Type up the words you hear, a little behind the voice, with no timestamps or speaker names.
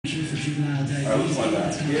which one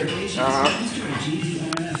now? Here?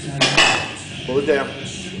 Pull it down.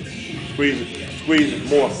 Squeeze it. Squeeze it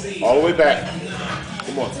more. All the way back.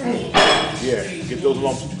 Come on. Yeah. Get those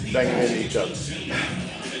lumps banging into each other.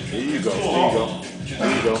 There you go. There you go.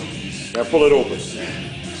 There you go. Now pull it open.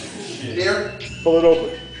 Here? Pull it open.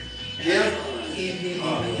 Here?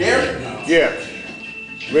 Here? Yeah.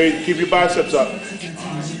 Ready to keep your biceps up.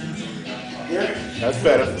 Here? That's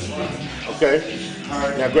better. Okay.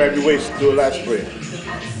 Now grab your waist and do a lat spread.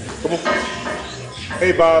 Come on.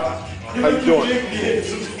 Hey Bob, how you doing?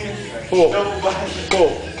 Pull.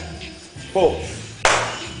 Pull. Pull.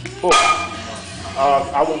 Pull. I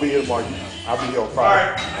won't be here tomorrow. I'll be here on Friday.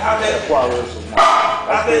 Alright, how's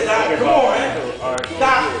that? Come on, man. All right.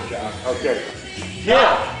 Stop. Okay.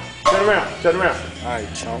 Yeah. Turn around. Turn around. All right.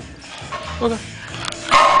 Okay.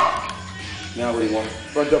 Now what do you want?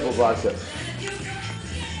 Front double bicep.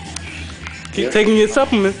 Keep taking your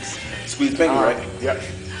supplements. Squeeze pinky, right? Yep.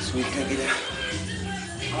 Squeeze pinky down.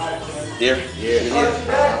 Here? Yeah. Here.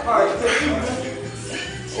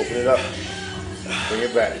 Open it up. Bring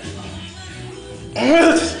it back.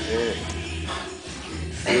 Yeah.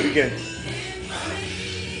 Do it again.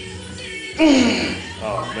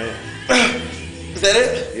 Oh man. Is that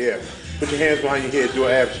it? Yeah. Put your hands behind your head. Do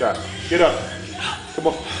an ab shot. Get up. Come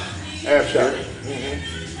on. Ab shot.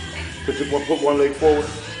 Put one leg forward.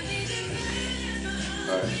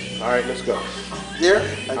 All right. All right. Let's go. Here?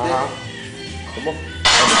 Like that? Come on.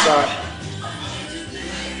 Other side.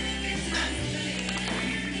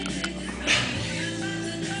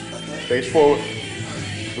 Face forward.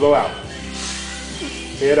 Blow out.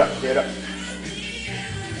 Head up. Head up.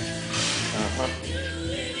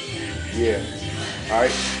 Yeah. All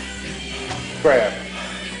right. Crab.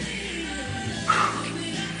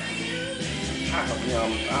 I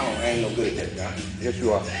ain't no good at that, guy. Yes,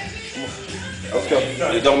 you are. Let's go.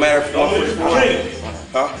 It don't matter if one foot forward.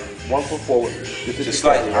 Huh? 1 foot forward. This is Just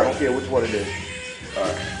slightly, I right? don't care which one it is. All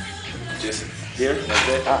right. Just here,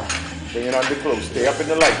 like that. Bring it under close. Stay up in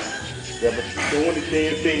the light. Yeah, but doing the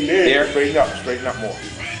damn thing there. Here. Straighten up more.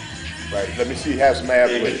 Right. Let me see. Have some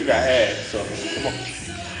abs. Yeah, but you got abs, so Come on.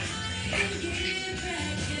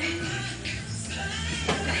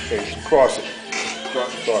 Okay, cross it.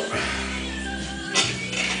 Cross it.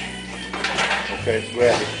 Okay,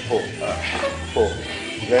 grab it. Pull. Pull.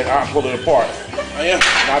 Then I pull it apart. I am.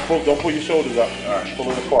 Not pull. Don't pull your shoulders up. All right.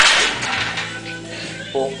 Pull it apart.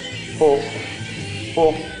 Pull. Pull.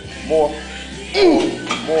 Pull. More.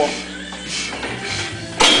 More.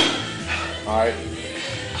 All right.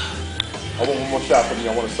 I want one more shot from you.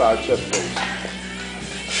 I want a side chest pose.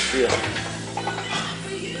 Here.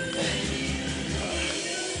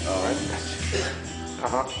 All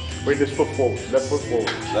right. Bring this foot forward. Left foot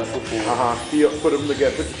forward. Left foot forward. Heel. Put them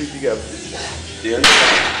together. Put the feet together. Here.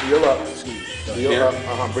 Heel up. Heel up.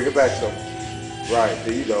 Bring it back some. Right.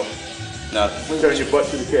 There you go. Now Turn your butt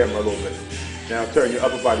to the camera a little bit. Now turn your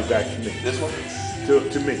upper body back to me. this one?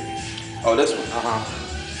 To me. Oh, this one.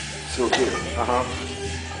 So here.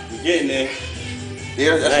 We're getting there.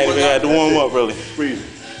 Here. That's I ain't what even had to warm up really. Squeeze it.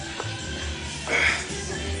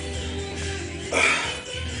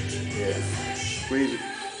 Yeah. Squeeze it.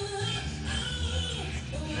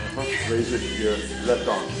 Raise your left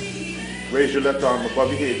arm. Raise your left arm above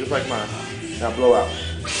your head, just like mine. Now blow out.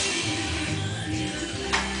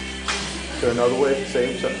 Turn the other way,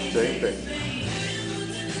 same thing.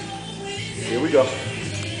 Here we go.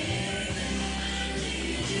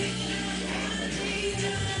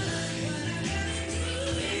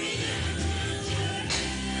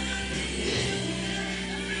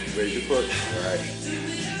 Raise your foot. All right.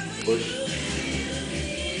 Push.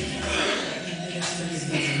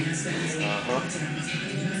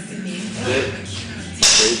 Good.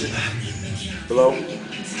 Raise it. Below.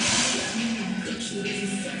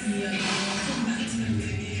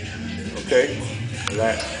 Okay.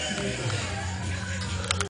 Relax.